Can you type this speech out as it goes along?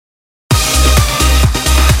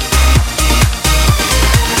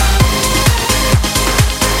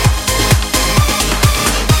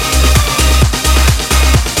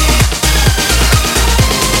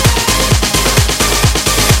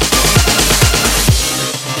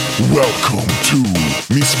Welcome to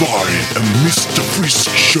Miss Varg and Mr. Frisk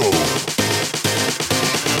Show.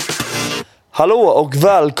 Hallå och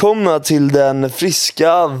välkomna till den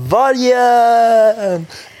friska vargen!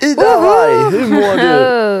 Ida Varg, hur mår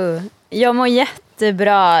du? Jag mår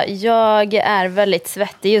jättebra. Jag är väldigt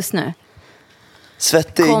svettig just nu.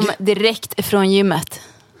 Svettig? Kom direkt från gymmet.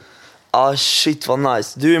 Shit vad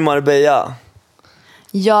nice. Du är i Marbella.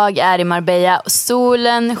 Jag är i Marbella.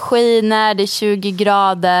 Solen skiner, det är 20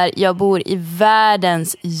 grader. Jag bor i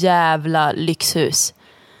världens jävla lyxhus.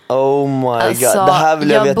 Oh my god, det här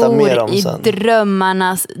vill jag veta mer om sen. Jag bor i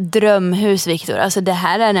drömmarnas drömhus, Viktor. Alltså det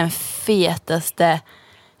här är den fetaste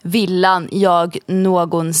villan jag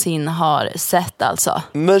någonsin har sett alltså.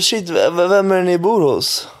 Men shit, vem är det ni bor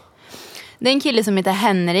hos? Det är en kille som heter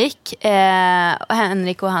Henrik.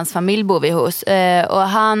 Henrik och hans familj bor vi hos. Och det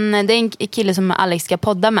är en kille som Alex ska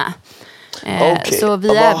podda med. Okay. Så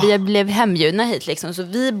vi blev hembjudna hit liksom. Så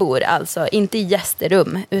vi bor alltså inte i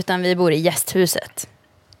gästrum, utan vi bor i gästhuset.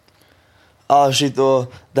 Shit,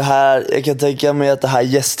 och det här, jag kan tänka mig att det här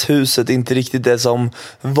gästhuset inte riktigt är som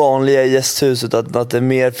vanliga gästhuset, att det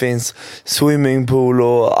mer finns swimmingpool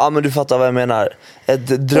och men du fattar vad jag menar. Ett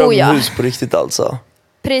drömhus på riktigt alltså.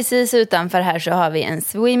 Precis utanför här så har vi en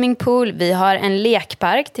swimmingpool. Vi har en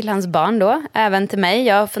lekpark till hans barn då. Även till mig.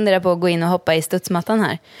 Jag funderar på att gå in och hoppa i studsmattan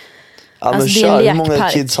här. Ja, men kör. Hur många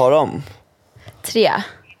kids har de? 3.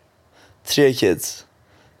 3 kids?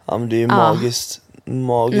 Ja, men det är ju magiskt.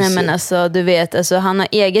 Nej men alltså du vet, alltså, han har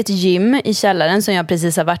eget gym i källaren som jag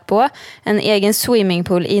precis har varit på. En egen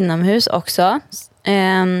swimmingpool inomhus också.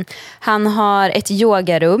 Han har ett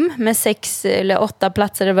yogarum med 6 eller 8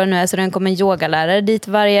 platser eller vad det nu är, så den kommer yogalärare dit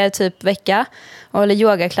varje typ vecka och håller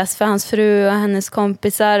yogaklass för hans fru och hennes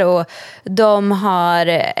kompisar, och de har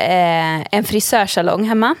en frisörsalong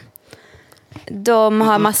hemma. De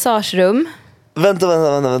har massagerum.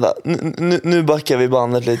 Vänta. Nu backar vi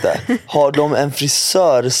bandet lite. Har de en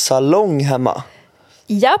frisörsalong hemma?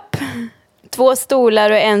 Japp. 2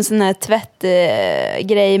 stolar och en sån här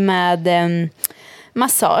tvättgrej med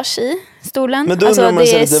massage i stolen. Men då alltså, undrar man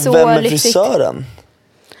det är lite, så vem är lyxigt. frisören?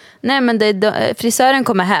 Nej men frisören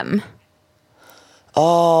kommer hem.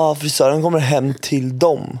 Frisören kommer hem till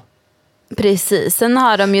dem. Precis, sen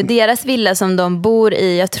har de ju deras villa som de bor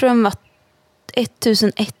i. Jag tror de var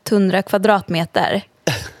 1100 kvadratmeter.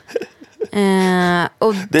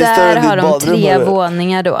 Och där har de 3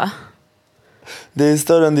 våningar då. Det är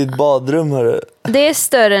större än ditt badrum, hörru. Det är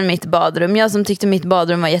större än mitt badrum. Jag som tyckte mitt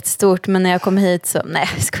badrum var jättestort, men när jag kom hit så... Nej,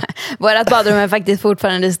 jag skojar. Vårat badrum är faktiskt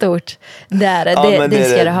fortfarande stort. Det ska det ha. Det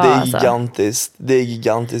är alltså. gigantiskt. Det är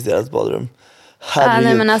gigantiskt, deras badrum. Herregud.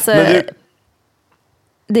 Nej, men alltså,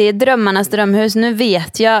 det är drömmarnas drömhus. Nu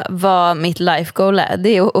vet jag vad mitt life goal är.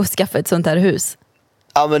 Det är att skaffa ett sånt här hus.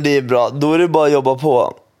 Ja, men det är bra. Då är det bara att jobba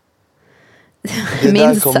på. Det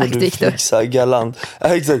minst där kommer sagt, du Victor. fixa galant.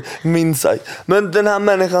 Ja, exakt, minst sagt. Men den här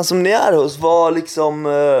människan som ni är hos, vad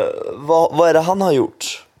är det han har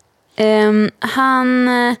gjort? Han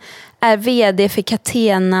är vd för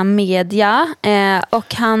Catena Media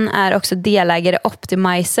och han är också delägare i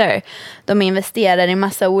Optimizer. De investerar i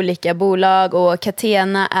massa olika bolag, och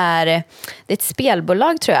Catena det är ett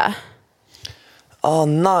spelbolag tror jag.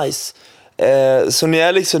 Nice. Så ni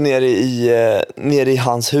är liksom nere i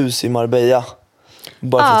hans hus i Marbella?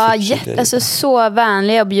 Alltså så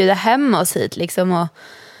vänliga att bjuda hem oss hit liksom, och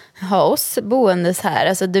ha oss boendes här.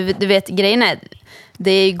 Alltså du vet, grejen är,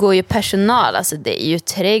 det går ju personal, alltså det är ju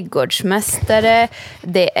trädgårdsmästare,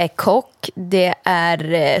 det är kock, det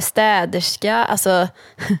är städerska, alltså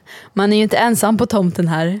man är ju inte ensam på tomten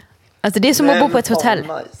här. Alltså det är som att bo på ett hotell.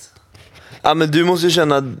 Nice. Ja, men du måste ju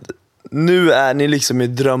känna att nu är ni liksom i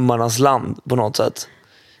drömmarnas land på något sätt.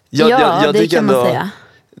 Jag det kan man säga.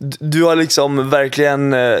 Du har liksom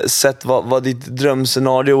verkligen sett vad ditt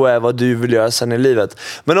drömscenario är, vad du vill göra sen i livet.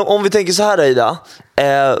 Men om vi tänker så här, Ida,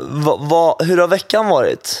 hur har veckan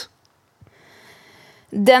varit?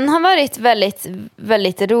 Den har varit väldigt,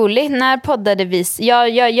 väldigt rolig. När poddade vi?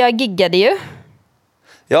 Jag giggade ju.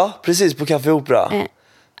 Ja, precis, på Café Opera.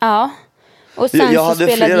 Ja. Och sen jag hade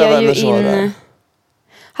spelade flera jag ju vänner som var där.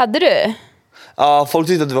 Hade du? Ja, folk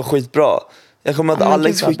tyckte att det var skitbra. Jag kommer att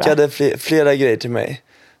Alex skickade flera grejer till mig.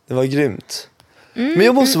 Det var grymt. Men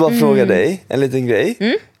jag måste bara fråga dig en liten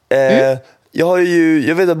grej.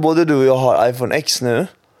 Jag vet att både du och jag har iPhone X nu.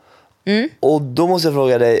 Och då måste jag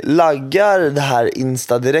fråga dig, laggar det här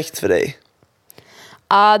Insta direkt för dig?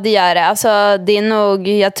 Ja, det gör det. Alltså, det är nog,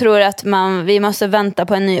 jag tror att vi måste vänta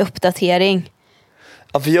på en ny uppdatering.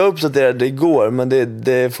 Ja, för jag uppdaterade igår, men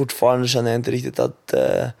det fortfarande känner jag inte riktigt att...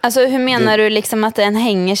 Alltså hur menar du liksom att den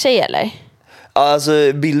hänger sig eller?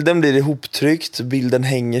 Alltså bilden blir ihoptryckt, bilden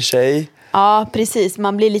hänger sig. Ja, precis.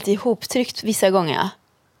 Man blir lite ihoptryckt vissa gånger.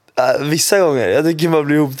 Vissa gånger, jag tycker man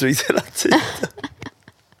blir ihoptryckt hela tiden.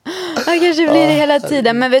 Jag kanske blir det hela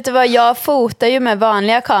tiden. Men vet du vad, jag fotar ju med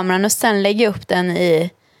vanliga kameran och sen lägger jag upp den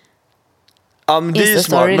i men det är ju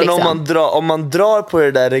smart, men liksom. om man drar på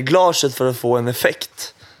det där reglaget för att få en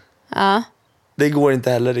effekt. Ja. Det går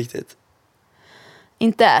inte heller riktigt.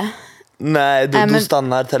 Inte? Nej, då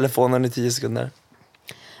stannar telefonen i 10 sekunder.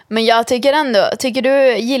 Men jag tycker ändå,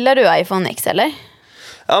 gillar du iPhone X eller?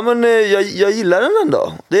 Ja, men jag gillar den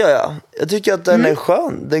ändå, det gör jag. Jag tycker att den är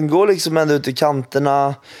skön. Den går liksom ändå ut i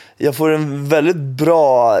kanterna. Jag får en väldigt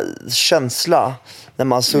bra känsla när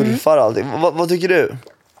man surfar allting. Vad tycker du?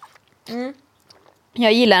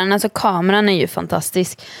 Jag gillar den, alltså kameran är ju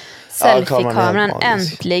fantastisk. Selfie-kameran,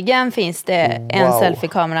 äntligen finns det en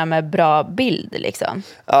selfie-kamera med bra bild liksom.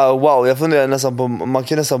 Wow, jag funderar nästan på, man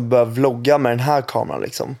kan nästan börja vlogga med den här kameran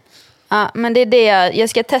liksom. Ja, men det är det jag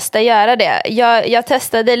ska testa göra det. Jag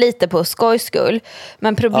testade lite på skojs skull.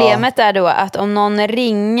 Men problemet är då att om någon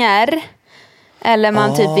ringer eller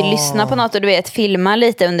man typ vill lyssna på något och du vet filma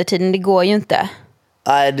lite under tiden, det går ju inte.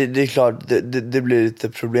 Nej, det är klart, det blir lite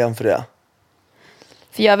problem för det.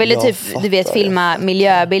 För jag ville filma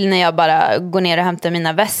miljöbild när jag bara går ner och hämtar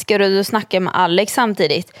mina väskor och då snackar jag med Alex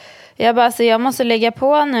samtidigt. Jag bara, så jag måste lägga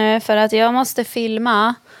på nu för att jag måste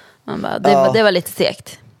filma. Man bara, det var lite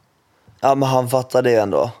segt. Ja, men han fattar det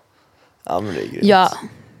ändå. Ja, men det är grymt. Ja.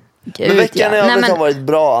 Gud, men veckan har varit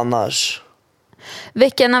bra annars.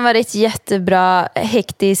 Veckan har varit jättebra,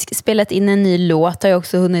 hektisk, spelat in en ny låt har jag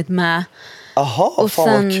också hunnit med. Aha, och fan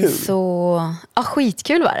sen vad kul. Så,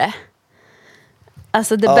 skitkul var det.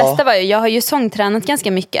 Alltså det bästa var ju, jag har ju sångtränat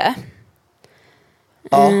ganska mycket.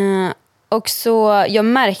 Och så jag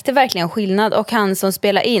märkte verkligen skillnad. Och han som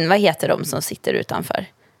spelar in, vad heter de som sitter utanför?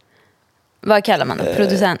 Vad kallar man det?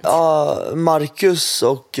 Producent? Marcus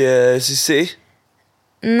och Cici.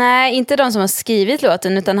 Nej, inte de som har skrivit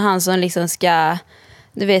låten, utan han som liksom ska,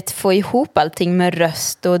 du vet, få ihop allting med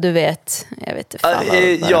röst och du vet, jag vet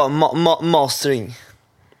inte. Mastering.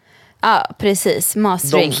 Ja, precis,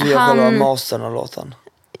 mastering. De som gör själva mastern av låten.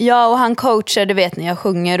 Ja, och han coachar, du vet, när jag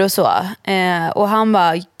sjunger och så. Och han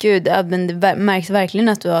bara, gud, men det märks verkligen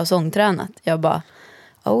att du har sångtränat. Jag bara,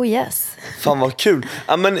 oh yes. Fan vad kul.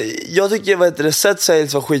 Ja, men jag tycker att Set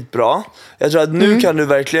Sails var skitbra. Jag tror att nu kan du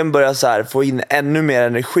verkligen börja så här, få in ännu mer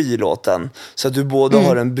energi i låten. Så att du både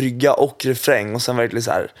har en brygga och refräng. Och sen verkligen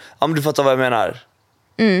så här, ja men du fattar vad jag menar.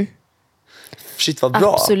 Shit vad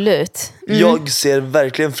bra. Absolut. Jag ser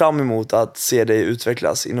verkligen fram emot att se dig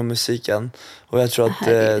utvecklas inom musiken. Och jag tror att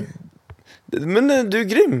men du är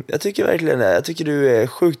grym. Jag tycker verkligen det. Jag tycker du är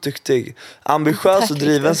sjukt duktig. Ambitiös och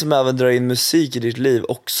driven som även drar in musik i ditt liv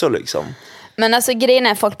också liksom. Men alltså grejen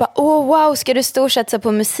är, folk bara, wow, ska du storsatsa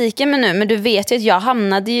på musiken men nu? Men du vet ju att jag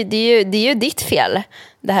hamnade ju, det är ju ditt fel.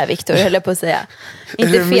 Det här, Victor, höll jag på att säga.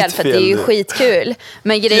 Inte fel, för att det är ju skitkul.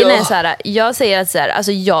 Men grejen är så här, jag säger att så här,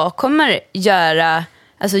 alltså jag kommer göra,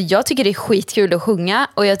 alltså jag tycker det är skitkul att sjunga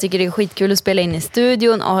och jag tycker det är skitkul att spela in i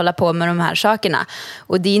studion och hålla på med de här sakerna.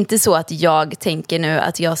 Och det är inte så att jag tänker nu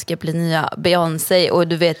att jag ska bli nya Beyoncé och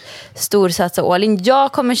du vet, storsatsa all in.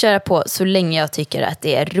 Jag kommer köra på så länge jag tycker att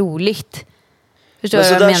det är roligt. Förstår du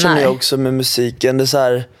vad jag menar? Men så där känner jag också med musiken. Det är så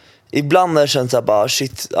här, ibland har jag känt så här, bara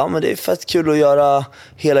shit, ja men det är fett kul att göra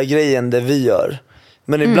hela grejen det vi gör.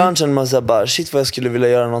 Men ibland känner man så här, bara shit vad jag skulle vilja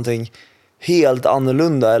göra någonting helt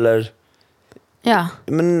annorlunda eller. Ja.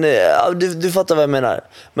 Men du fattar vad jag menar.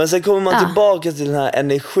 Men sen kommer man tillbaka till den här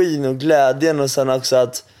energin och glädjen och sen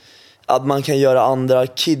också att man kan göra andra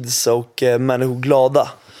kids och människor glada.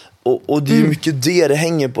 Och det är ju mycket det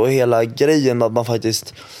hänger på hela grejen, att man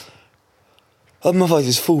faktiskt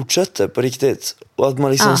fortsätter på riktigt. Och att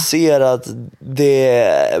man liksom ser att det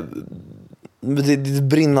är ett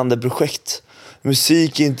brinnande projekt.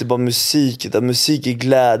 Musik är inte bara musik, utan musik är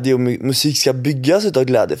glädje och musik ska byggas utav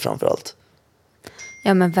glädje framförallt.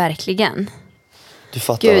 Ja men verkligen. Du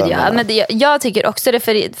fattar vad jag menar. Men jag tycker också det,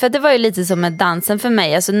 för det var ju lite som med dansen för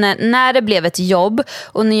mig. Alltså när det blev ett jobb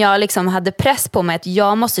och när jag liksom hade press på mig att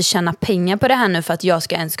jag måste tjäna pengar på det här nu för att jag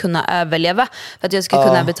ska ens kunna överleva, för att jag ska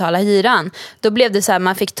kunna betala hyran. Då blev det så här,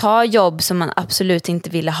 man fick ta jobb som man absolut inte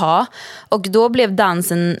ville ha. Och då blev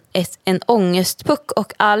dansen en ångestpuck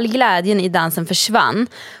och all glädjen i dansen försvann.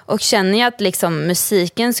 Och känner jag att liksom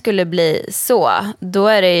musiken skulle bli så, då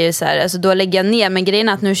är det ju så här, alltså då lägger jag ner. Men grejen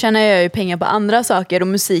är att nu tjänar jag ju pengar på andra saker och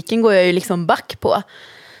musiken går jag ju liksom back på.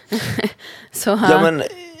 Så, ja men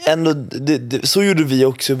ändå, så gjorde vi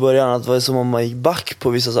också i början, att det var som om man gick back på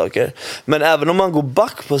vissa saker. Men även om man går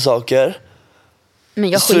back på saker, men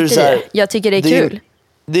jag skiter i det. Jag tycker det är kul.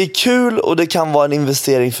 det är kul och det kan vara en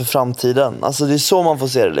investering för framtiden. Alltså det är så man får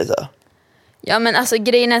se det lite. Ja, men alltså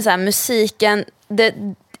grejen är så här, musiken,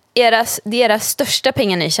 deras största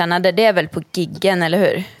pengar ni tjänade, det är väl på giggen, eller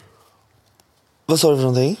hur? Vad sa du för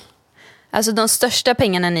någonting? Alltså de största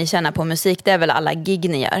pengarna ni tjänar på musik, det är väl alla gig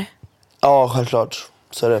ni gör? Ja, självklart.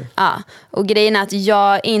 Så är det. Ja, och grejen är att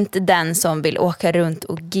jag är inte den som vill åka runt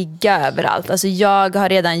och gigga överallt. Alltså jag har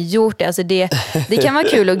redan gjort det. Alltså det kan vara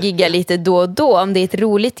kul att gigga lite då och då om det är ett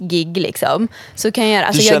roligt gig liksom. Så kan jag göra,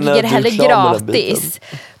 alltså jag giggar hellre gratis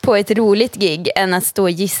på ett roligt gig än att stå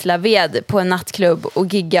och gissla ved på en nattklubb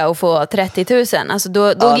och gigga och få 30 000. Alltså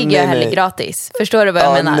då giggar jag hellre gratis. Förstår du vad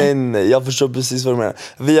jag menar? Nej, jag förstår precis vad du menar.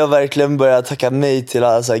 Vi har verkligen börjat tacka nej till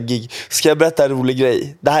alla så här gig. Ska jag berätta en rolig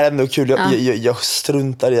grej? Det här är ändå kul. Jag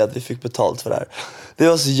struntar i att vi fick betalt för det här. Det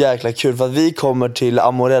var så jäkla kul för att vi kommer till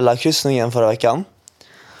Amorella-kryssningen förra veckan.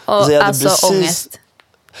 Och alltså ångest.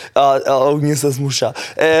 Ja, ångestens morsa.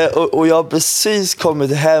 Och jag har precis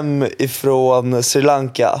kommit hem ifrån Sri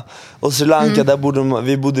Lanka. Och Sri Lanka, där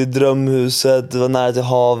vi bodde i drömhuset, det var nära till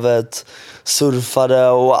havet, surfade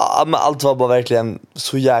och allt var bara verkligen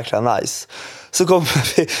så jäkla nice. Så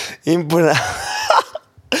kommer vi in på den här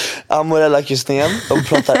Amorella-kryssningen. De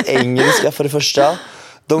pratar engelska för det första.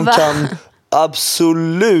 De kan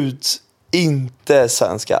absolut inte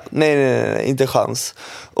svenska. Nej, inte chans.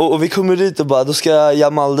 Och vi kommer dit och bara, då ska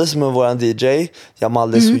Jamalde som är våran DJ.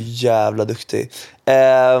 Jamalde är så jävla duktig.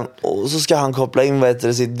 Och så ska han koppla in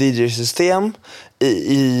sitt DJ-system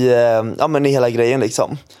i hela grejen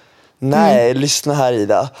liksom. Nej, lyssna här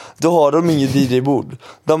Ida. Då har de inget DJ-bord.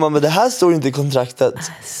 De bara, men det här står inte i kontraktet.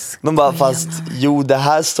 De bara, fast jo, det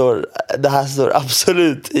här står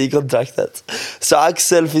absolut i kontraktet. Så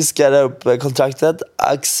Axel fiskade upp kontraktet.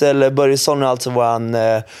 Axel Börjesson är alltså våran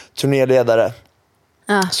turnéledare.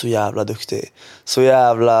 Så jävla duktig, så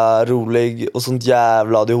jävla rolig och sånt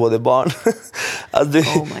jävla ADHD-barn. Alltså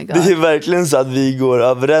det är verkligen så att vi går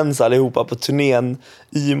överens allihopa på turnén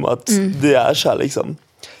i och med att det är så här liksom.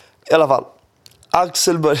 I alla fall,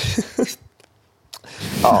 Axel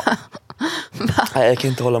ja. Nej, jag kan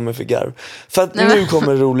inte hålla mig för garv. För att nu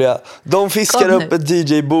kommer det roliga. De fiskar upp ett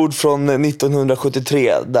DJ-bord från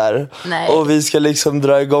 1973 där. Nej. Och vi ska liksom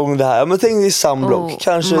dra igång det här. Men tänk dig Sunblock,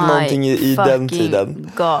 kanske någonting i den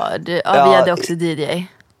tiden. God. Ja, vi hade också DJ.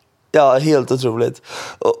 Ja, helt otroligt.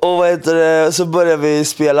 Och vad heter det, så börjar vi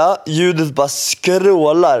spela. Ljudet bara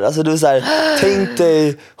skrålar. Alltså det var så här, tänk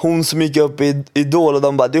dig hon som gick upp i Idol och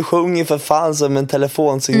de bara, du sjunger för fan som en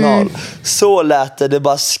telefonsignal. Så lät det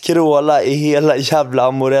bara skråla i hela jävla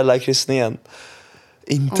Amorella-kryssningen.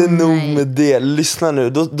 Inte nog med det, lyssna nu.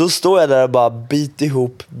 Då står jag där och bara bit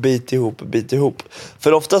ihop.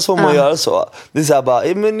 För oftast får man göra så. Det är så här bara,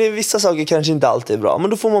 men vissa saker kanske inte alltid är bra. Men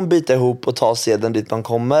då får man bita ihop och ta sedan dit man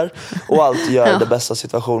kommer. Och alltid göra det bästa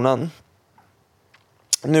situationen.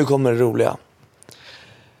 Nu kommer det roliga.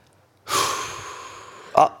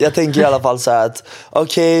 Ja, jag tänker i alla fall så här att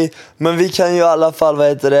okej, men vi kan ju i alla fall,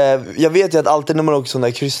 jag vet ju att alltid när man åker sån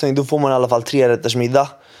där kryssning, då får man i alla fall 3-rätters middag.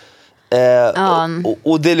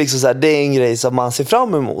 Och det är liksom så här, det är en grej som man ser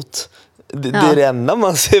fram emot. Det är det enda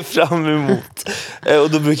man ser fram emot. Och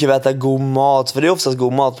då brukar vi äta god mat, för det är oftast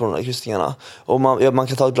god mat på de här kryssningarna. Och man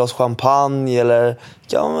kan ta ett glas champagne eller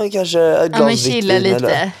kanske ett glas chilla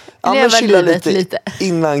lite. Chilla lite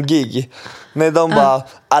innan gig. När de bara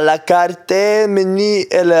à la carte meny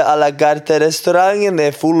eller à la carte restaurangen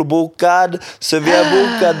är fullbokad, så vi har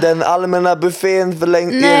bokat den allmänna buffén för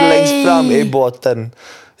längst fram i båten.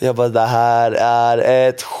 Jag bara, det här är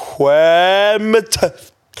ett skämt.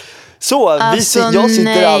 Så alltså,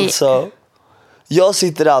 jag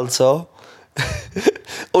sitter alltså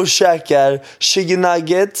och käkar chicken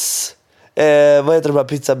nuggets, vad heter de här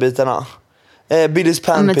pizzabitarna? Billys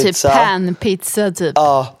panpizza. Typ panpizza typ.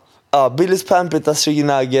 Ja, Billys panpizza, chicken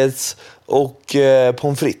nuggets och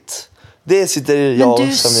pommes frites. Det sitter jag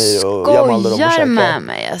och Samir och Jamal och käkar. Med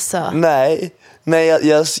mig alltså. Nej,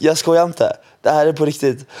 jag skojar inte. Det här är på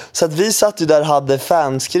riktigt. Så att vi satt ju där, hade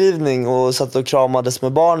fanskrivning och satt och kramades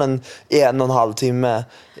med barnen i 1,5 timme.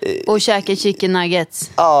 Och käkade chicken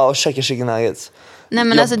nuggets. Ja, och käkade chicken nuggets. Nej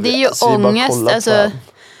men alltså det är ju ångest. Alltså,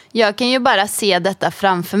 jag kan ju bara se detta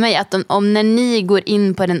framför mig. Att om när ni går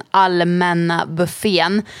in på den allmänna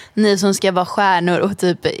buffén, ni som ska vara stjärnor och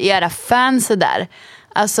typ era fans där.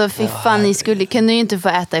 Alltså fy fan, ni kunde ju inte få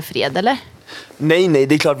äta i fred, eller? Nej,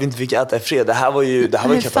 det är klart vi inte fick äta i fred. Det här var ju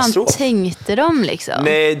katastrof. Hur fan tänkte de liksom?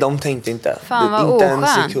 Nej, de tänkte inte. Fan vad inte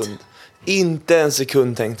oskönt. en sekund. Inte en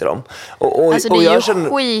sekund tänkte de. Och alltså det är ju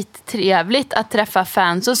skittrevligt att träffa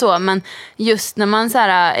fans och så, men just när man så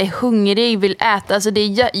här är hungrig, vill äta, alltså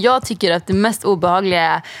jag tycker att det mest obehagliga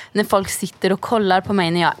är när folk sitter och kollar på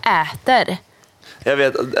mig när jag äter. Jag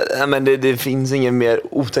vet, men det finns ingen mer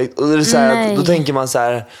otäckt. Och det är så här att, då tänker man så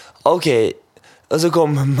här, okej. Och så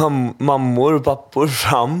kommer mammor och pappor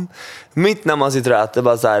fram mitt när man sitter och äter,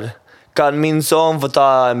 bara så här: kan min son få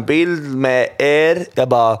ta en bild med er? Jag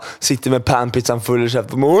bara sitter med panpizzan full i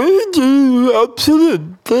käften. Absolut,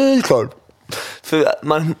 det är klart. För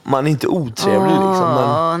man är inte otrevlig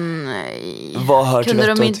liksom.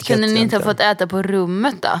 Nej. Kunde ni inte ha fått äta på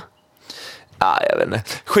rummet då? Ja, jag vet inte.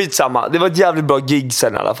 Skitsamma. Det var ett jävligt bra gig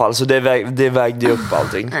sen i alla fall. Så det vägde upp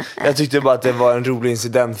allting. Jag tyckte bara att det var en rolig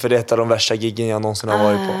incident. För det är ett av de värsta giggen jag någonsin har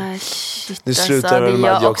varit på. Shit, det slutar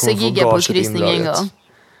med att jag kommer få gigga på gaget kryssning en gång.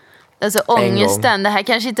 Alltså ångesten. Det här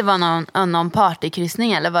kanske inte var någon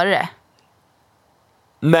partykryssning, eller var det?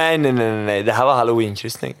 Nej. Det här var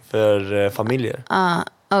Halloween-kryssning för familjer.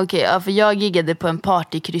 Okej, för jag giggade på en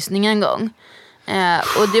partykryssning en gång.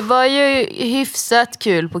 Och det var ju hyfsat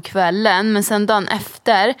kul på kvällen, men sen dagen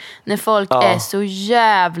efter när folk är så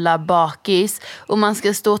jävla bakis och man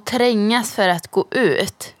ska stå och trängas för att gå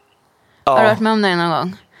ut. Har du varit med om det någon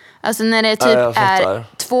gång? Alltså när det typ är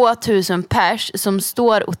 2000 pers som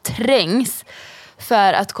står och trängs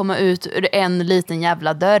för att komma ut ur en liten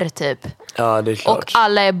jävla dörr typ. Ja, det är klart. Och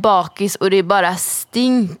alla är bakis och det bara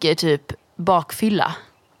stinker typ bakfylla.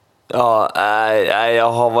 Ja,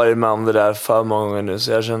 jag har varit med om det där för många gånger nu.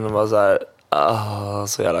 Så jag känner bara så här,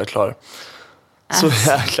 så jävla klar. Så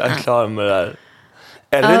jäkla klar med det där.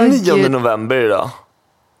 Är det 9 november idag?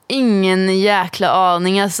 Ingen jäkla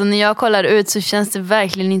aning. Alltså när jag kollar ut så känns det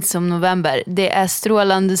verkligen inte som november. Det är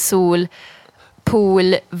strålande sol,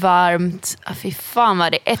 pool, varmt. Fy fan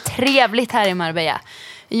vad det är trevligt här i Marbella.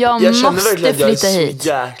 Jag måste flytta hit. Jag är så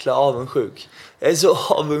jäkla avundsjuk. Jag är så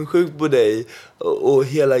avundsjuk på dig och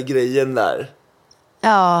hela grejen där.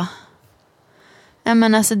 Ja.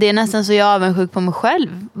 Men alltså det är nästan så jag är avundsjuk på mig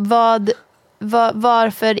själv.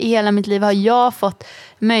 Varför i hela mitt liv har jag fått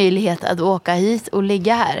möjlighet att åka hit och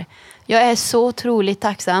ligga här? Jag är så otroligt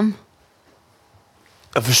tacksam.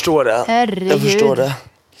 Jag förstår det. Herregud. Jag förstår det.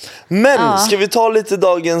 Men ska vi ta lite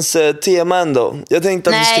dagens tema ändå? Jag tänkte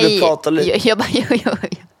att vi skulle prata lite.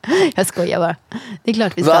 Jag skojar bara. Det är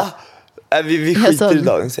klart vi ska. Va? Vi skiter i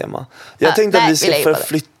dagens tema. Jag tänkte att vi ska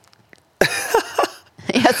förflytta.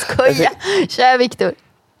 Jag skojar. Kör Viktor.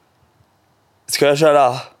 Ska jag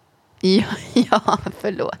köra? Ja,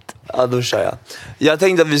 förlåt. Ja, då kör jag. Jag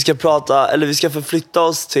tänkte att vi ska förflytta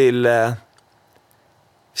oss till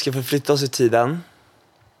i tiden.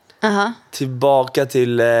 Tillbaka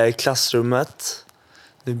till klassrummet.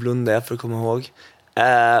 Nu blundar jag för att komma ihåg.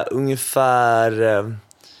 Ungefär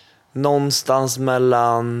någonstans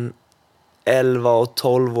mellan 11 och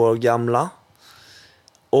 12 år gamla.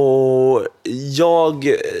 Och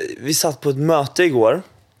vi satt på ett möte igår.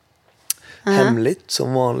 Hemligt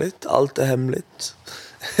som vanligt. Allt är hemligt.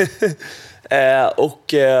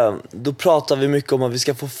 Och då pratar vi mycket om att vi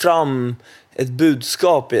ska få fram ett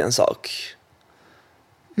budskap i en sak.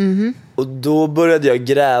 Och då började jag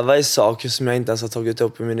gräva i saker som jag inte ens har tagit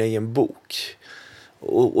upp i min egen bok.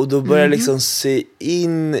 Och då började jag liksom se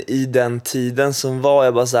in i den tiden som var.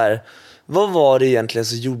 Jag bara så här, vad var det egentligen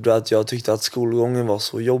som gjorde att jag tyckte att skolgången var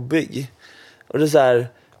så jobbig? Och det är så här,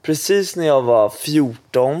 precis när jag var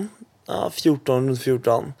 14.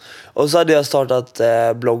 Och så hade jag startat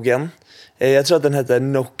bloggen. Jag tror att den hette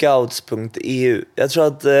knockouts.eu. Jag tror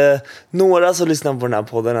att några som lyssnar på den här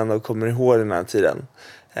podden ändå kommer ihåg den här tiden.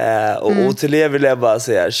 Och till er vill jag bara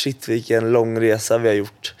säga, shit vilken lång resa vi har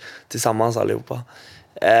gjort tillsammans allihopa.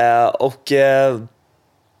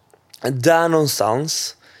 Där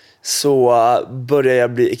någonstans så började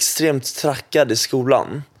jag bli extremt trackad i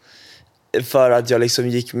skolan. För att jag liksom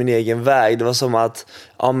gick min egen väg. Det var som att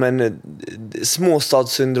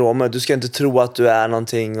småstadssyndromet. Du ska inte tro att du är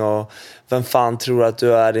någonting. Och vem fan tror att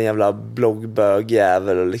du är en jävla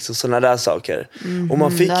bloggbögjävel och liksom sådana där saker. Och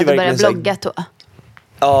man fick ju verkligen bloggat då.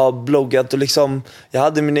 Ja, bloggat och liksom jag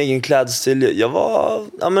hade min egen klädstil. Jag var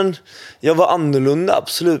annorlunda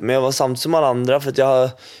absolut, men jag var samtidigt som alla andra för att jag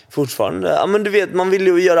fortfarande, du vet, man vill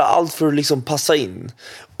ju göra allt för att liksom passa in.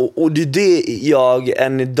 Och det är det jag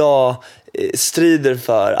än idag strider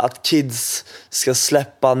för, att kids ska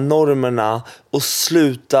släppa normerna och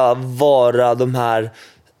sluta vara de här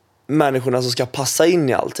människorna som ska passa in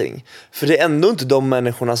i allting. För det är ändå inte de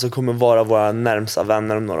människorna som kommer vara våra närmsta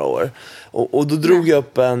vänner om några år. Och då drog jag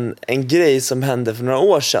upp en grej som hände för några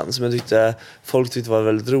år sedan som jag tyckte folk tyckte var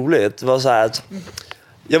väldigt roligt. Det var så här att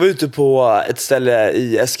Jag var ute på ett ställe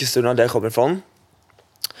i Eskilstuna där jag kommer ifrån.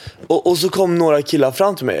 Och så kom några killar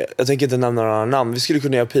fram till mig. Jag tänker inte nämna några namn. Vi skulle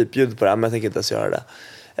kunna göra pipljud på det här, men jag tänker inte ens göra det.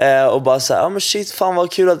 Och bara såhär, men shit, fan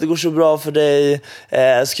vad kul att det går så bra för dig.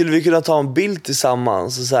 Skulle vi kunna ta en bild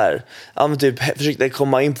tillsammans? Och så här, men typ försökte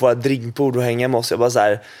komma in på våra drinkbord och hänga med oss.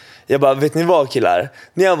 Jag bara, vet ni vad killar?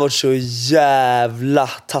 Ni har varit så jävla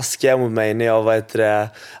taskiga mot mig när jag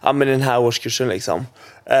var men den här årskursen liksom.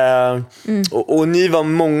 Och ni var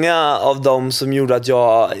många av dem som gjorde att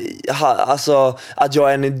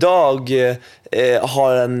jag än idag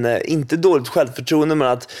har en inte dåligt självförtroende, men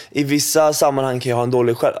att i vissa sammanhang kan jag ha en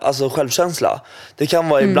dålig självkänsla. Det kan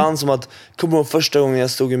vara ibland som att, kommer ihåg första gången jag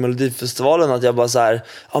stod i Melodifestivalen, att jag bara så här,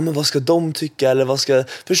 men vad ska de tycka, eller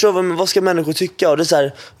vad ska människor tycka? Och det är så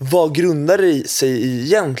här, vad grundar det sig i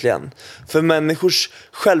egentligen? För människors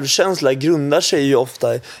självkänsla grundar sig ju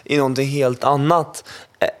ofta i någonting helt annat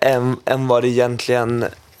än vad det egentligen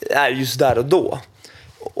är just där och då.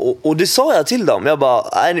 Och det sa jag till dem. Jag bara,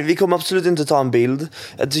 nej, vi kommer absolut inte ta en bild.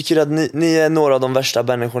 Jag tycker att ni är några av de värsta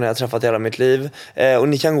människorna jag träffat i hela mitt liv. Och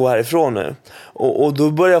ni kan gå härifrån nu. Och då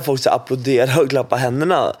började folk så applådera och klappa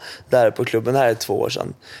händerna där på klubben. Det här är 2 år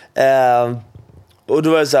sedan. Och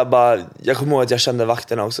då var det så här, jag kommer ihåg att jag kände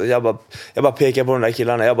vakterna också. Jag bara pekade på de där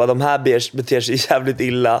killarna. Jag bara, de här beter sig jävligt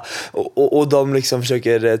illa. Och de liksom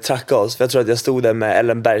försöker tracka oss. För jag tror att jag stod där med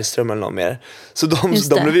Ellen Bergström eller någon mer. Så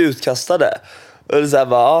de blev utkastade. Och det, så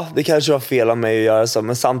här, det kanske var fel av mig att göra så.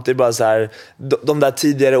 Men samtidigt bara så här, de där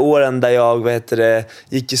tidigare åren där jag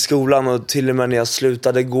gick i skolan, och till och med när jag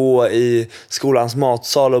slutade gå i skolans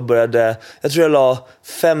matsal och började, jag tror jag la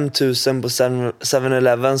 5000 på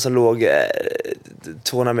 7-Eleven som låg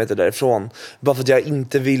 200 meter därifrån, bara för att jag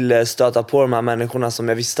inte ville stöta på de här människorna som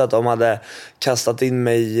jag visste att de hade kastat in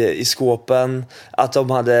mig i skåpen, att de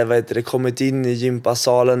hade kommit in i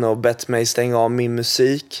gympasalen och bett mig stänga av min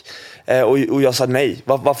musik. Och jag sa nej,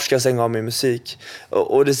 varför ska jag stänga av min musik?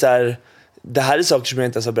 Och det är så här, det här är saker som jag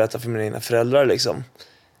inte ens har berättat för mina egna föräldrar liksom.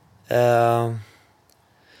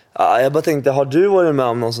 Jag bara tänkte, har du varit med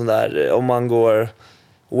om någon sån där, om man går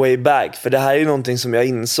way back? För det här är ju någonting som jag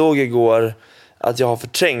insåg igår att jag har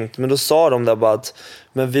förträngt. Men då sa de där bara att,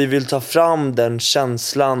 men vi vill ta fram den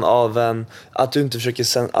känslan av att du inte försöker,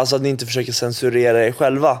 att ni inte försöker censurera er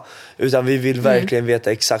själva, utan vi vill verkligen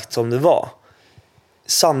veta exakt som det var.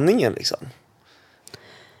 Sanningen liksom.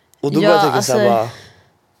 Och då började jag tänka så här, bara,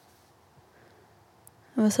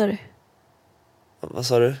 vad sa du? Vad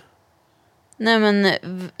sa du? Nej, men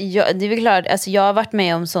det är väl klart, alltså jag har varit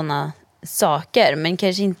med om såna saker, men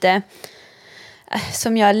kanske inte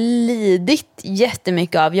som jag har lidit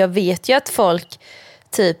jättemycket av. Jag vet ju att folk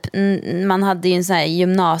typ, man hade ju en sån här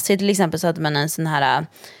gymnasiet till exempel, så hade man en sån här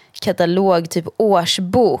katalog, typ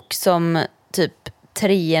årsbok, som typ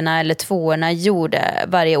 3:orna eller 2:orna gjorde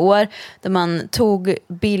varje år, där man tog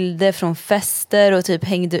bilder från fester och typ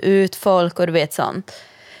hängde ut folk och du vet sånt.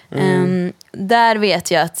 Där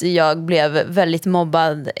vet jag att jag blev väldigt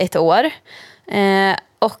mobbad ett år.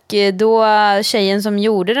 Och då tjejen som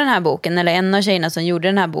gjorde den här boken, eller en av tjejerna som gjorde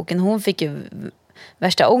den här boken, hon fick ju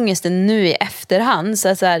värsta ångesten nu i efterhand.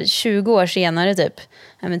 Så här 20 år senare typ,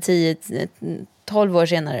 10-12 år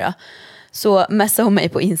senare då, så messade hon mig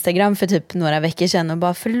på Instagram för typ några veckor sedan och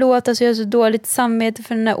bara, förlåt, alltså jag har så dåligt samvete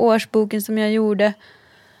för den där årsboken som jag gjorde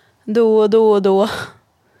då.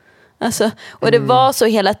 Alltså, och det var så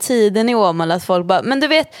hela tiden i Åmål att folk bara, men du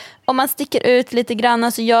vet, om man sticker ut lite grann,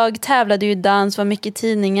 alltså jag tävlade ju i dans, var mycket i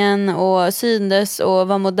tidningen och syndes och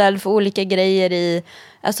var modell för olika grejer i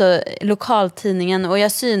lokaltidningen, och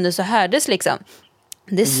jag syndes och hördes liksom.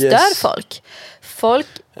 Det stör folk. Folk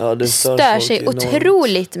stör sig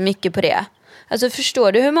otroligt mycket på det. Alltså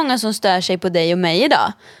förstår du hur många som stör sig på dig och mig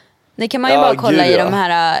idag? Det kan man ju bara kolla i de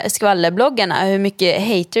här skvallerbloggarna, hur mycket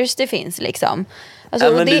haters det finns liksom.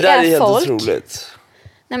 Alltså, men det där är helt otroligt.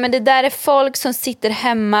 Nej, men det där är folk som sitter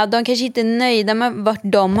hemma. De kanske inte är nöjda med vart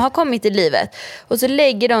de har kommit i livet. Och så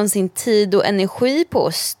lägger de sin tid och energi på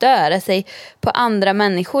att störa sig på andra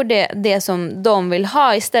människor. Det som de vill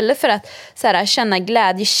ha. Istället för att så här, känna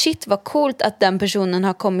glädje. Shit, vad coolt att den personen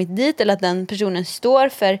har kommit dit. Eller att den personen står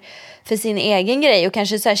för sin egen grej. Och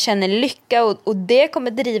kanske så här, känner lycka. Och det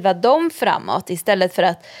kommer driva dem framåt. Istället för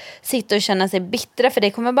att sitta och känna sig bittra. För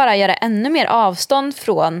det kommer bara göra ännu mer avstånd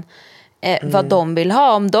från vad de vill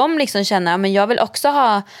ha. Om de liksom känner, men jag vill också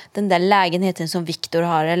ha den där lägenheten som Viktor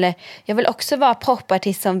har, eller jag vill också vara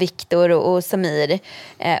popartist som Viktor och Samir,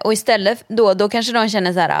 och istället då kanske de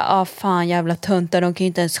känner så här, fan jävla töntar, de kan ju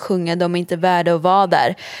inte ens sjunga, de är inte värda att vara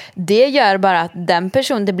där. Det gör bara att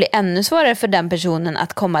det blir ännu svårare för den personen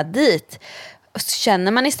att komma dit. Och så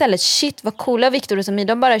känner man istället, shit vad coola Viktor och Samir,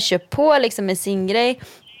 de bara kör på liksom med sin grej.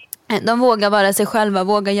 De vågar vara sig själva,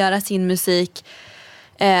 vågar göra sin musik.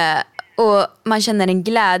 Och man känner en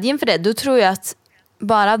glädje för det. Då tror jag att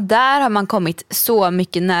bara där har man kommit så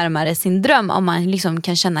mycket närmare sin dröm. Om man liksom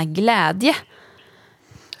kan känna glädje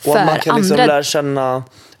och för man kan liksom andra. lära känna,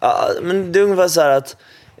 men det är ungefär så här att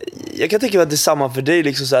jag kan tänka mig att det är samma för dig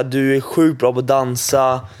liksom så här, du är sjukt bra på att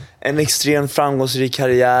dansa, en extremt framgångsrik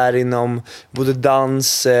karriär inom både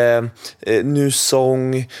dans, nu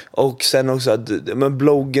sång och sen också med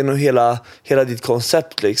bloggen och hela ditt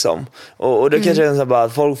koncept liksom. Och det kanske är så här bara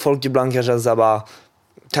att folk ibland kanske är så här bara,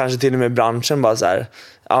 kanske till och med branschen bara så här,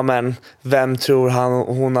 ja men vem tror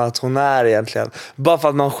hon att hon är egentligen? Bara för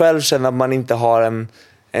att man själv känner att man inte har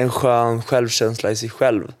en skön självkänsla i sig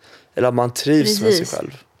själv. Eller att man trivs med sig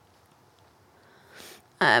själv.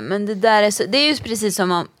 Nej, men det är ju precis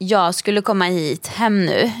som om jag skulle komma hem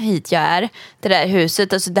nu, hit jag är, det där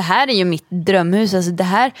huset. Alltså det här är ju mitt drömhus. Alltså det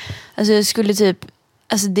här, alltså jag skulle typ,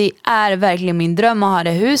 alltså det är verkligen min dröm att ha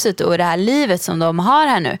det huset och det här livet som de har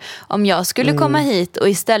här nu. Om jag skulle komma hit och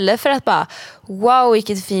istället för att bara, wow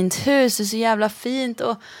vilket fint hus, det är så jävla fint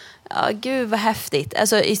och ja, gud vad häftigt.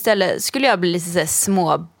 Alltså istället skulle jag bli lite så här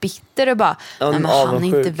små bitter och bara, nej men han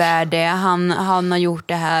är inte värd det. Han har gjort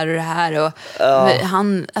det här och det här och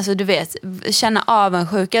han, alltså du vet, känna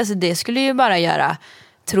avundsjuka, alltså det skulle ju bara göra,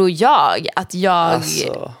 tror jag, att jag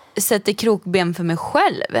sätter krokben för mig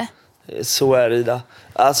själv. Så är det, Ida.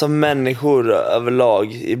 Alltså människor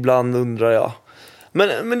överlag, ibland undrar jag.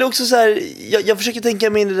 Men det är också så här, jag försöker tänka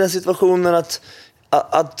mig in i den situationen att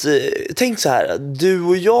tänk så här, du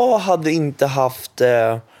och jag hade inte haft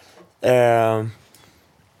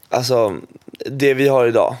alltså det vi har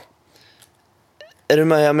idag. Är du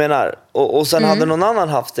med jag menar? Och sen hade någon annan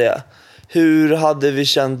haft det. Hur hade vi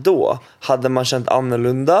känt då? Hade man känt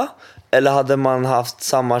annorlunda? Eller hade man haft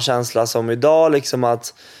samma känsla som idag, liksom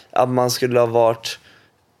att man skulle ha varit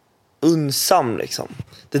unsam liksom?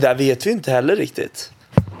 Det där vet vi inte heller riktigt.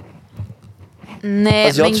 Nej,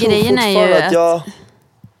 alltså, men grejen är ju att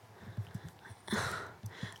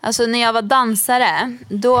alltså när jag var dansare,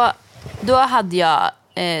 då hade jag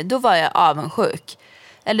då var jag avundsjuk.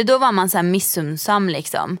 Eller då var man så här missunnsam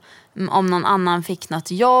liksom. Om någon annan fick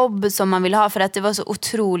något jobb som man ville ha, för att det var så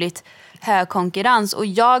otroligt hög konkurrens. Och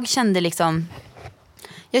jag kände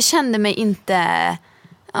mig inte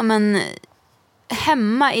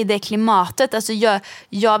hemma i det klimatet. Alltså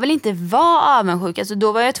jag vill inte vara avundsjuk. Alltså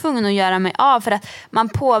då var jag tvungen att göra mig av, för att man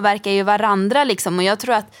påverkar ju varandra liksom. Och jag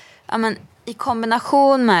tror att i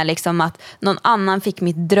kombination med liksom att någon annan fick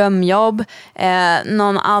mitt drömjobb,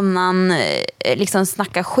 någon annan liksom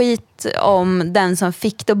snackar skit om den som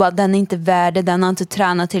fick det och bara, den är inte värd det, den har inte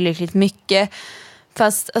tränat tillräckligt mycket.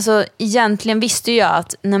 Fast alltså, egentligen visste jag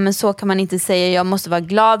att nej, men så kan man inte säga, jag måste vara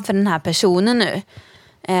glad för den här personen nu.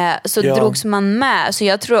 Så drogs man med. Så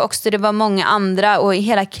jag tror också det var många andra och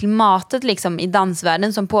hela klimatet liksom i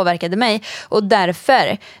dansvärlden som påverkade mig. Och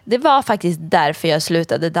det var faktiskt därför jag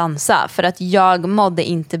slutade dansa. För att jag mådde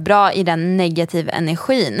inte bra i den negativa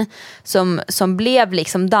energin som blev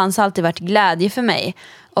liksom, dans har alltid varit glädje för mig.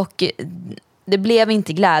 Och det blev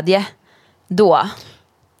inte glädje då.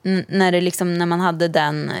 När man hade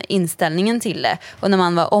den inställningen till det. Och när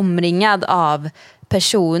man var omringad av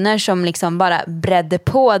personer som liksom bara bredde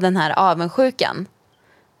på den här avundsjukan.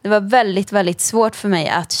 Det var väldigt, väldigt svårt för mig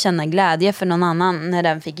att känna glädje för någon annan när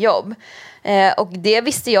den fick jobb. Och det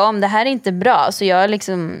visste jag om, det här är inte bra. Så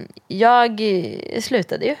jag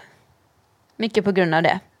slutade ju. Mycket på grund av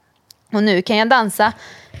det. Och nu kan jag dansa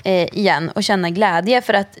igen och känna glädje,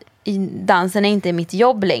 för att dansen är inte mitt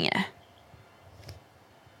jobb längre.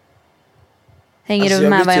 Hänger du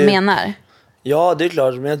med vad jag menar? Ja, det är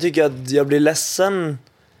klart. Men jag tycker att jag blir ledsen.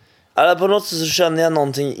 Eller på något sätt så känner jag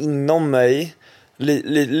någonting inom mig.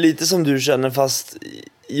 Lite som du känner, fast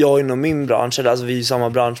jag inom min bransch. Eller alltså vi är i samma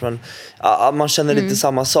bransch, men man känner lite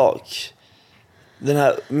samma sak. Den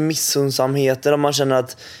här missunnsamheten. Och man känner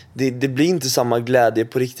att det blir inte samma glädje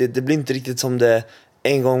på riktigt. Det blir inte riktigt som det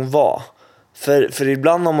en gång var. För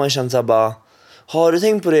ibland har man känt så här bara, har du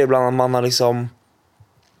tänkt på det ibland att man har liksom,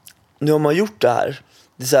 nu har man gjort det här.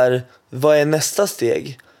 Det är så här, vad är nästa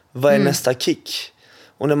steg? Vad är nästa kick?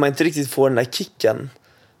 Och när man inte riktigt får den där kicken,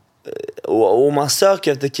 och man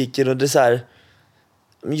söker efter kicken, och det är så här,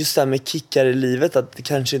 just det här med kickar i livet, att det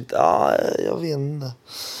kanske inte, jag vet inte.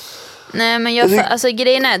 Nej, men alltså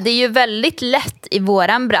grejen är, det är ju väldigt lätt i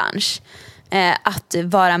våran bransch att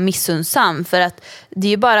vara missunnsam, för att det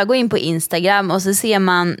är ju bara att gå in på Instagram och så ser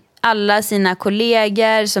man alla sina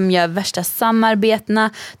kollegor som gör värsta samarbetena.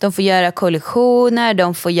 De får göra kollektioner,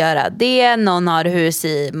 de får göra det. Någon har hus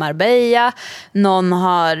i Marbella. Någon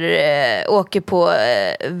åker på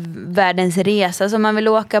världens resa som man vill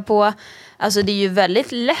åka på. Alltså det är ju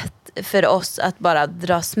väldigt lätt för oss att bara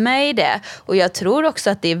dras med i det. Och jag tror också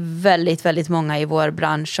att det är väldigt, väldigt många i vår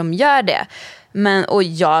bransch som gör det. Och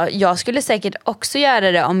jag skulle säkert också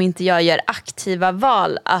göra det om inte jag gör aktiva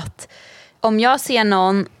val. Att om jag ser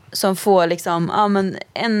någon som får liksom,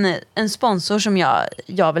 en sponsor som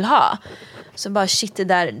jag vill ha, så bara shit, det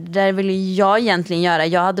där vill jag egentligen göra.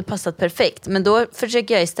 Jag hade passat perfekt. Men då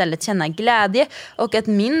försöker jag istället känna glädje och att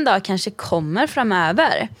min dag kanske kommer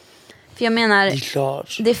framöver. För jag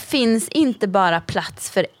menar, det finns inte bara plats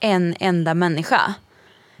för en enda människa.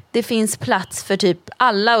 Det finns plats för typ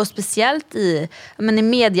alla, och speciellt i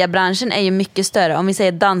mediebranschen är ju mycket större. Om vi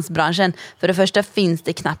säger dansbranschen, för det första finns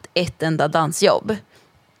det knappt ett enda dansjobb.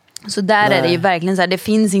 Så där är det ju verkligen så här, det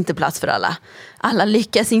finns inte plats för alla. Alla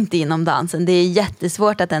lyckas inte inom dansen. Det är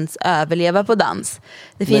jättesvårt att ens överleva på dans.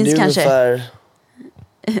 Det finns det kanske ungefär...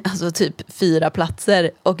 alltså typ 4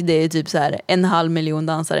 platser och det är typ så här 500 000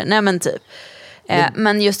 dansare. Nej men typ.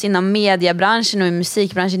 Men just inom mediebranschen och i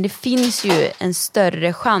musikbranschen, det finns ju en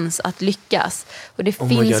större chans att lyckas. Och det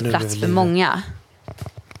finns plats för många.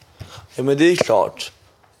 Ja men det är klart.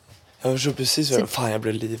 Jag förstår precis vad fan, jag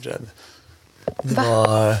blev livrädd. Det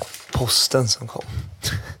var posten som kom.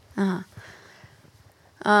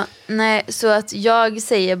 Nej, så att jag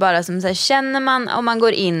säger bara som så här, känner man, om man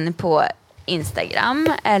går in på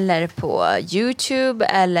Instagram eller på YouTube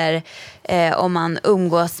eller om man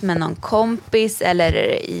umgås med någon kompis eller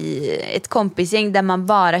i ett kompisgäng där man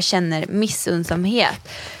bara känner missunnsamhet,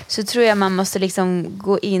 så tror jag man måste liksom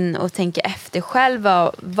gå in och tänka efter själv.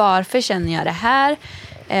 Varför känner jag det här?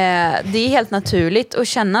 Det är helt naturligt att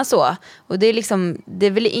känna så. Och det är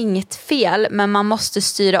väl inget fel, men man måste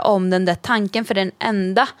styra om den där tanken, för den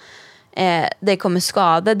enda det kommer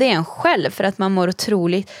skada, det är en själv. För att man mår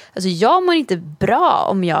otroligt, alltså jag mår inte bra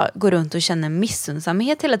om jag går runt och känner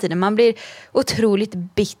missunnsamhet hela tiden. Man blir otroligt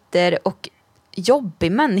bitter och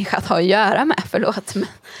jobbig människa att ha att göra med, förlåt,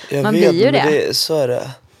 men man blir ju det. Så är det.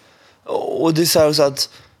 Och det är så här också att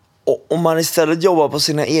om man istället jobbar på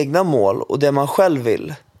sina egna mål och det man själv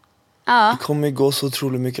vill, det kommer ju gå så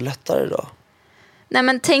otroligt mycket lättare då. Nej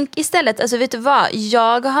men tänk istället, alltså vet du vad?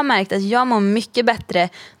 Jag har märkt att jag mår mycket bättre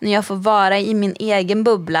när jag får vara i min egen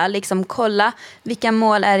bubbla. Liksom kolla, vilka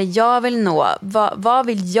mål är det jag vill nå? Vad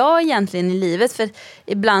vill jag egentligen i livet? För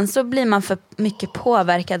ibland så blir man för mycket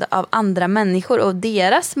påverkad av andra människor och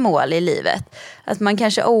deras mål i livet. Att man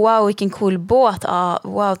kanske, wow vilken cool båt.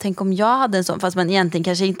 Wow, tänk om jag hade en sån. Fast man egentligen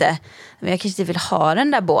kanske inte, jag kanske inte vill ha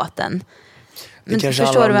den där båten. Men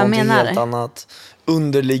förstår du vad jag menar? Helt annat.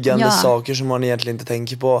 Underliggande saker som man egentligen inte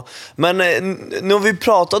tänker på. Men nu har vi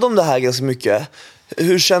pratat om det här ganska mycket.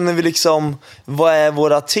 Hur känner vi liksom, vad är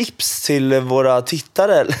våra tips till våra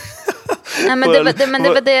tittare? Nej, men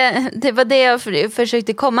det var det jag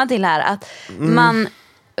försökte komma till här. Att man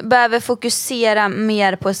behöver fokusera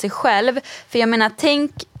mer på sig själv. För jag menar,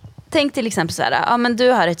 tänk till exempel så här, men du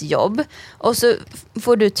har ett jobb och så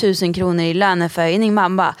får du 1000 kronor i löneförhöjning.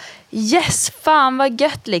 Man bara, yes, fan vad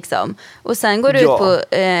gött liksom. Och sen går du ut på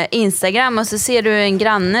Instagram och så ser du en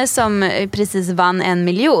granne som precis vann 1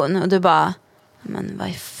 miljon och du bara, men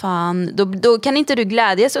vad fan, då kan inte du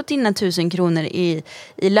glädjas åt dina 1000 kronor i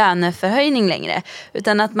löneförhöjning längre,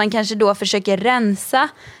 utan att man kanske då försöker rensa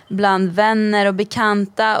bland vänner och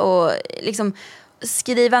bekanta och liksom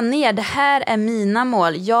skriva ner, det här är mina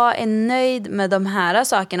mål, jag är nöjd med de här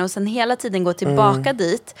sakerna, och sen hela tiden gå tillbaka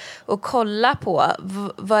dit och kolla på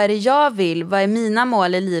vad är det jag vill, vad är mina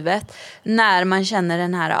mål i livet, när man känner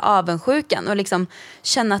den här avundsjukan och liksom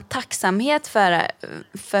känna tacksamhet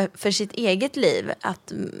för sitt eget liv.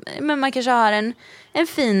 Att men man kanske har en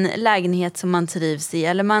fin lägenhet som man trivs i,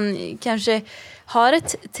 eller man kanske har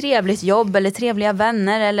ett trevligt jobb eller trevliga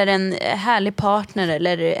vänner eller en härlig partner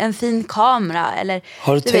eller en fin kamera, eller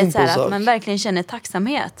har du tänkt på att man verkligen känner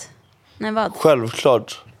tacksamhet. Nej, vad?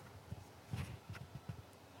 Självklart.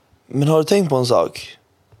 Men har du tänkt på en sak?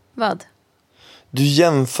 Vad? Du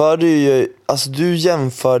jämförde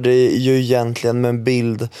ju egentligen med en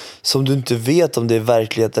bild som du inte vet om det är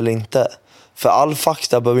verklighet eller inte. För all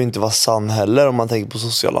fakta behöver inte vara sann heller om man tänker på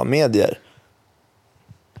sociala medier.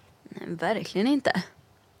 Nej, verkligen inte.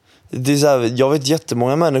 Det är så här, jag vet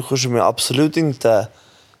jättemånga människor som jag absolut inte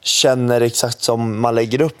känner exakt som man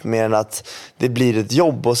lägger upp, mer än att det blir ett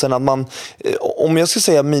jobb. Och sen att man, om jag ska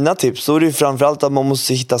säga mina tips, så är det ju framförallt att man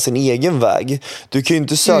måste hitta sin egen väg. Du kan ju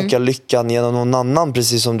inte söka lyckan genom någon annan,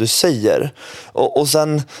 precis som du säger. Och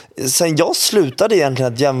sen jag slutade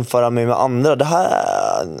egentligen att jämföra mig med andra. Det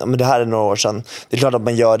här är några år sedan. Det är klart att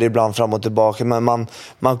man gör det ibland fram och tillbaka, men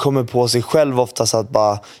man kommer på sig själv oftast att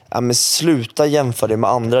bara, men sluta jämföra dig med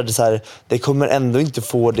andra. Det, så här, det kommer ändå inte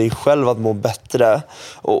få dig själv att må bättre.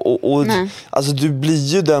 Och alltså, du blir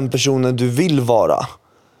ju den personen du vill vara.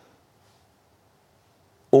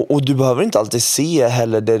 Och du behöver inte alltid se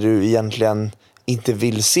heller det du egentligen inte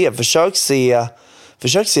vill se. Försök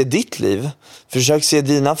se ditt liv. Försök se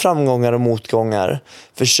dina framgångar och motgångar.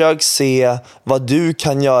 Försök se vad du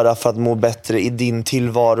kan göra för att må bättre i din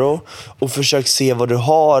tillvaro. Och försök se vad du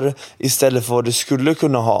har istället för vad du skulle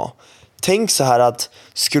kunna ha. Tänk så här att,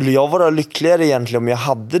 skulle jag vara lyckligare egentligen om jag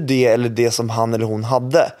hade det eller det som han eller hon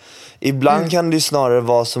hade? Ibland kan det snarare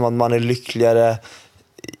vara som att man är lyckligare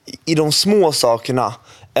i de små sakerna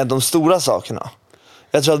än de stora sakerna.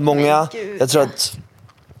 Jag tror att många, jag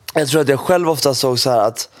tror att jag själv ofta såg så här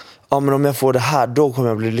att, men om jag får det här, då kommer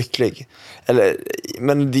jag bli lycklig.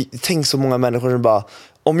 Men tänk så många människor som bara,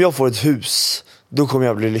 om jag får ett hus, då kommer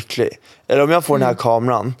jag bli lycklig. Eller om jag får den här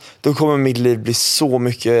kameran, då kommer mitt liv bli så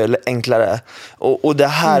mycket enklare. Och det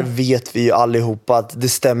här vet vi ju allihopa att det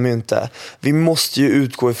stämmer ju inte. Vi måste ju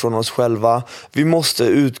utgå ifrån oss själva. Vi måste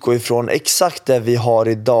utgå ifrån exakt det vi har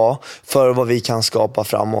idag för vad vi kan skapa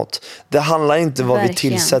framåt. Det handlar inte om vad vi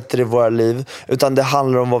tillsätter i våra liv, utan det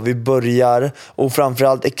handlar om vad vi börjar. Och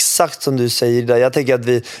framförallt exakt som du säger där. Jag tänker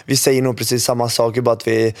att vi säger nog precis samma saker, bara att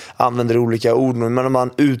vi använder olika ord. Men om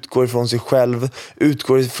man utgår ifrån sig själv,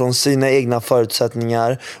 utgår ifrån sina egna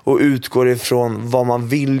förutsättningar och utgår ifrån vad man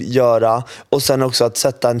vill göra, och sen också att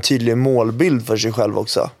sätta en tydlig målbild för sig själv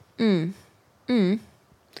också.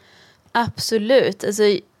 Absolut. Alltså,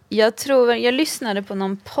 jag lyssnade på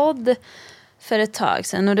någon podd för ett tag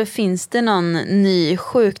sedan, och då finns det någon ny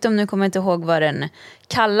sjukdom, nu kommer jag inte ihåg vad den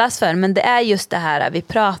kallas för, men det är just det här vi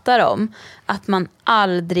pratar om, att man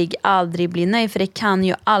aldrig blir nöjd, för det kan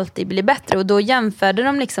ju alltid bli bättre. Och då jämförde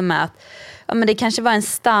de liksom med att men det kanske var en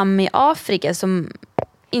stam i Afrika som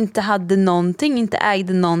inte hade någonting, inte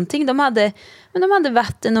ägde någonting. De hade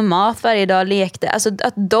vatten och mat varje dag och lekte. Alltså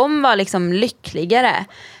att de var liksom lyckligare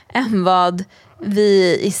än vad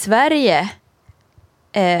vi i Sverige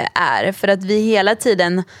är. För att vi hela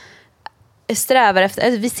tiden strävar efter,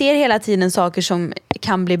 alltså vi ser hela tiden saker som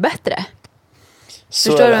kan bli bättre.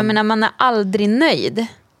 Förstår du? Men man är aldrig nöjd.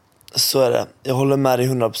 Så är det. Jag håller med dig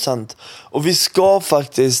 100%. Och vi ska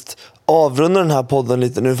faktiskt avrunda den här podden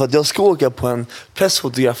lite nu, för att jag ska åka på en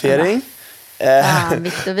pressfotografering.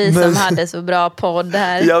 Victor, vi som hade så bra podd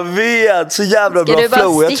här. Jag vet, så jävla bra flow. Ska du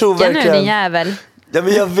bara sticka jag tror verkligen, nu, din jävel? Ja,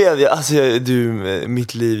 men jag vet,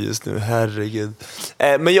 mitt liv just nu, herregud.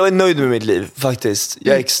 Men jag är nöjd med mitt liv, faktiskt.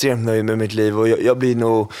 Jag är extremt nöjd med mitt liv, och jag blir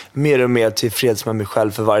nog mer och mer tillfreds med mig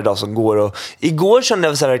själv för varje dag som går. Och igår kände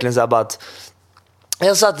jag så här, verkligen så här, bara att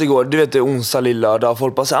jag satt igår, du vet det är onsdag, lillördag, och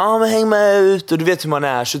folk bara så men häng med ut, och du vet hur man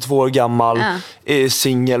är, 22 år gammal,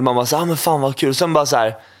 singel, man bara så men fan vad kul. Sen bara så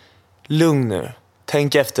här, lugn nu,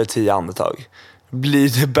 tänk efter 10 andetag.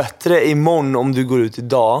 Blir det bättre imorgon om du går ut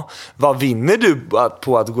idag? Vad vinner du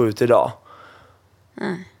på att gå ut idag?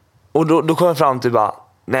 Och då kommer jag fram till bara,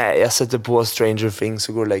 nej, jag sätter på Stranger Things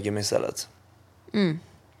och går och lägger mig istället.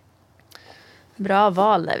 Bra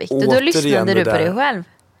val där, Victor. Då lyssnade du på dig själv.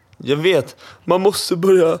 Jag vet, man måste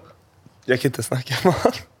börja. Jag kan inte snacka.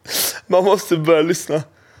 Man måste börja lyssna.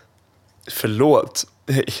 Förlåt.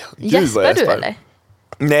 Gäspar du eller?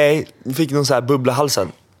 Nej, jag fick någon så här bubbla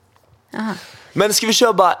halsen. Aha. Men ska vi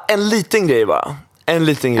köra bara en liten grej bara? En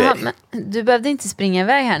liten grej. Aha, men du behövde inte springa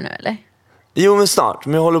iväg här nu eller? Jo, men snart.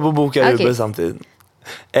 Men jag håller på att boka Uber samtidigt.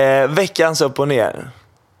 Veckans upp och ner.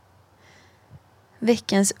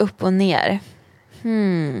 Veckans upp och ner.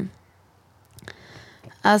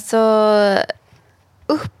 Alltså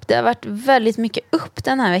det har varit väldigt mycket upp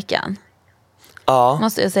den här veckan. Ja.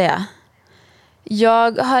 Måste jag säga.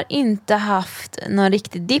 Jag har inte haft någon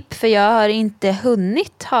riktig dipp, för jag har inte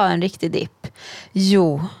hunnit ha en riktig dipp.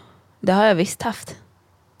 Jo, det har jag visst haft.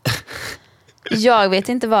 Jag vet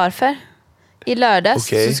inte varför. I lördags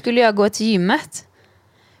så skulle jag gå till gymmet.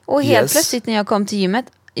 Och helt plötsligt när jag kom till gymmet,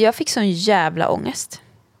 jag fick sån jävla ångest.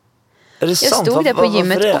 Är det sant? Jag stod där på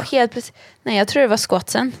gymmet och helt plötsligt... Nej, jag tror det var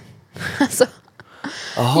squatsen. Alltså,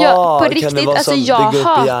 på riktigt, alltså jag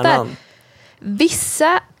hatar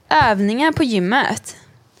vissa övningar på gymmet.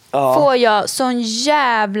 Får jag sån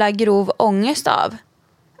jävla grov ångest av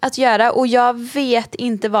att göra, och jag vet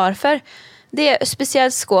inte varför. Det är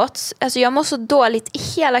speciellt squats. Alltså jag mår så dåligt i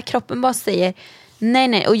hela kroppen, bara säger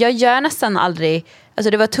nej. Och jag gör nästan aldrig,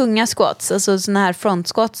 alltså det var tunga squats, alltså såna här front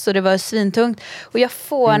squats, så det var svintungt. Och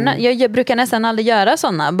jag brukar nästan aldrig göra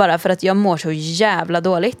såna, bara för att jag mår så jävla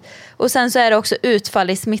dåligt. Och sen så är det också utfall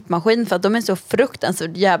i smittmaskin för att de är så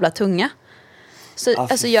fruktansvärt jävla tunga. Så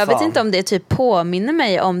alltså jag vet inte om det typ påminner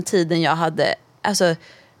mig om tiden jag hade, alltså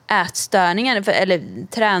ätstörningar eller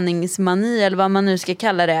träningsmani eller vad man nu ska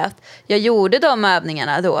kalla det, att jag gjorde de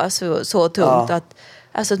övningarna då så tungt att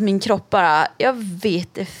min kropp bara, jag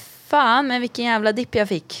vet fan men vilken jävla dipp jag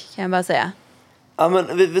fick, kan jag bara säga. Ja,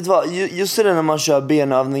 men vet du vad, just det när man kör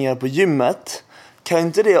benövningar på gymmet, kan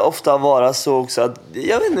inte det ofta vara så också att,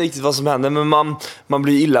 jag vet inte riktigt vad som händer, men man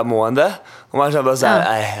blir illamående och man känner bara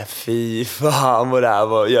såhär, fy fan vad det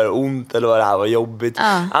här gör ont, eller vad det här var jobbigt.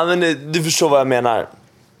 Ja, men du förstår vad jag menar.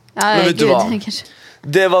 Men vet du vad?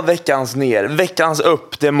 Det var veckans ner. Veckans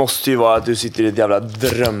upp, det måste ju vara att du sitter i ett jävla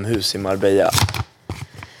drömhus i Marbella.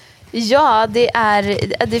 Ja,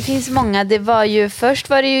 det finns många. Först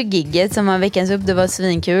var det ju gigget som var veckans upp, det var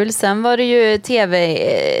svinkul. Sen var det ju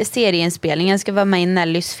tv-serieinspelningen. Jag ska vara med i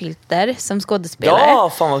Nellys filter som skådespelare. Ja,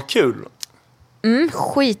 fan vad kul.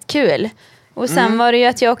 Skitkul. Och sen var det ju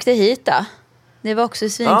att jag åkte hit då. Det var också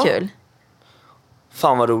svinkul.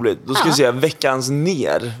 Fan vad roligt. Då ska vi se, veckans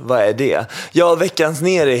ner, vad är det? Ja, veckans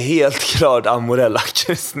ner är helt klart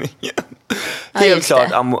Amorella-kryssningen. Helt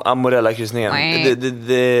klart Amorella-kryssningen.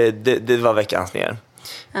 Det var veckans ner.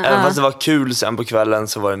 Fast det var kul sen på kvällen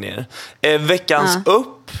så var det ner. Veckans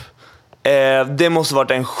upp, det måste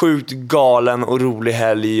varit en sjukt galen och rolig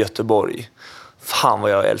helg i Göteborg. Fan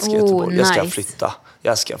vad jag älskar Göteborg. Nice.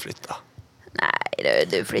 Jag ska flytta. Nej,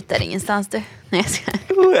 du flyttar ingenstans du. Nej,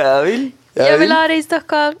 Jag vill ha dig i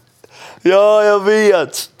Stockholm. Ja, jag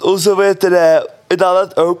vet. Och så vet det ett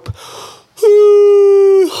annat upp.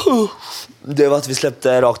 Det var att vi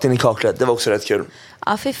släppte rakt in i kaklet. Det var också rätt kul.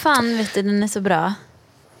 Ja, för fan, vet du, den är så bra.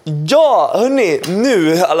 Ja, hörni,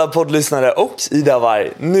 nu alla poddlyssnare och Ida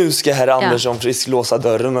Warg, nu ska herr Andersson Frisk låsa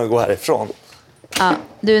dörren och gå härifrån. Ja,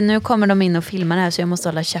 du, nu kommer de in och filmar här så jag måste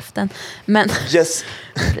hålla käften. Men yes.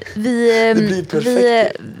 Det blir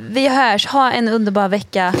perfekt. Vi hörs, ha en underbar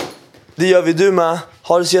vecka. Det gör vi, du med.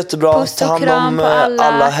 Ha det så jättebra. Puss och kram på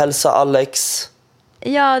alla. Hälsa Alex.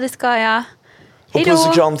 Ja, det ska jag. Och puss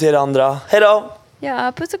och kram till er andra. Hej då.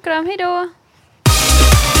 Ja, puss och kram, hej då.